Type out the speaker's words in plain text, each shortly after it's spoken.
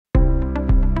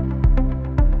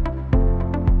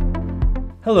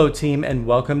Hello team, and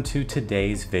welcome to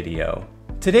today's video.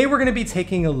 Today we're going to be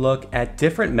taking a look at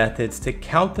different methods to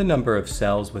count the number of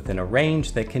cells within a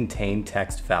range that contain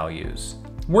text values.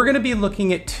 We're going to be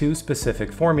looking at two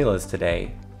specific formulas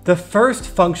today. The first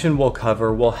function we'll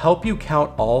cover will help you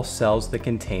count all cells that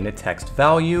contain a text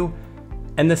value,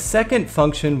 and the second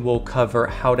function will cover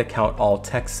how to count all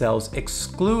text cells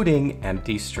excluding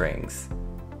empty strings.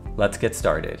 Let's get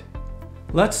started.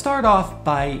 Let's start off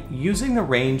by using the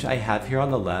range I have here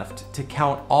on the left to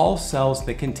count all cells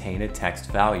that contain a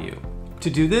text value. To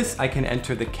do this, I can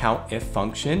enter the COUNTIF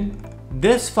function.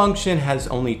 This function has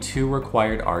only two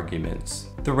required arguments: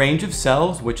 the range of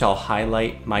cells, which I'll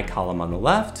highlight my column on the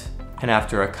left, and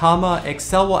after a comma,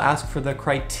 Excel will ask for the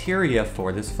criteria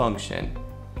for this function.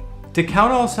 To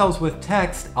count all cells with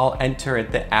text, I'll enter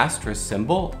the asterisk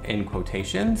symbol in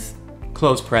quotations,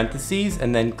 close parentheses,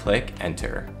 and then click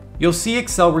Enter. You'll see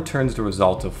Excel returns the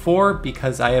result of 4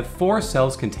 because I have 4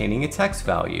 cells containing a text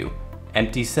value.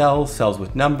 Empty cells, cells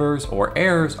with numbers, or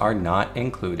errors are not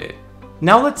included.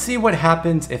 Now let's see what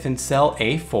happens if in cell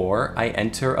A4 I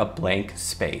enter a blank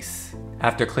space.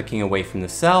 After clicking away from the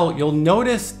cell, you'll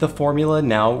notice the formula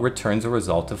now returns a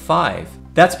result of 5.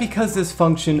 That's because this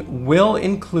function will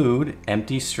include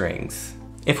empty strings.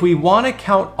 If we want to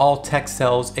count all text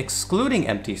cells excluding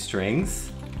empty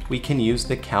strings, we can use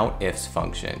the COUNTIFs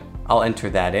function. I'll enter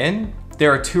that in.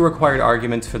 There are two required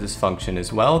arguments for this function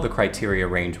as well: the criteria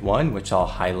range 1, which I'll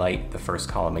highlight the first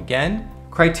column again.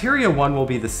 Criteria 1 will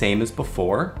be the same as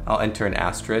before. I'll enter an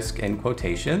asterisk in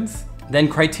quotations. Then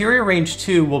criteria range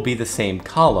 2 will be the same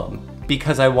column.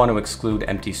 Because I want to exclude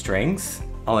empty strings,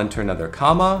 I'll enter another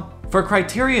comma. For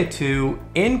criteria 2,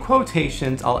 in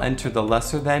quotations, I'll enter the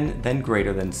lesser than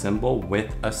greater than symbol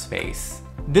with a space.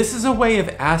 This is a way of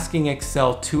asking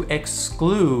Excel to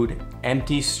exclude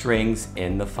empty strings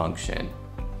in the function.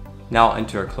 Now I'll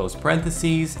enter a close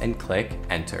parentheses and click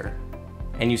Enter.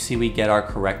 And you see we get our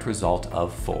correct result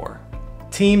of 4.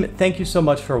 Team, thank you so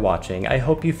much for watching. I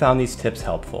hope you found these tips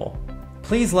helpful.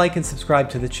 Please like and subscribe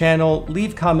to the channel,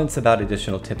 leave comments about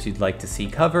additional tips you'd like to see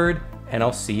covered, and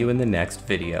I'll see you in the next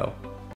video.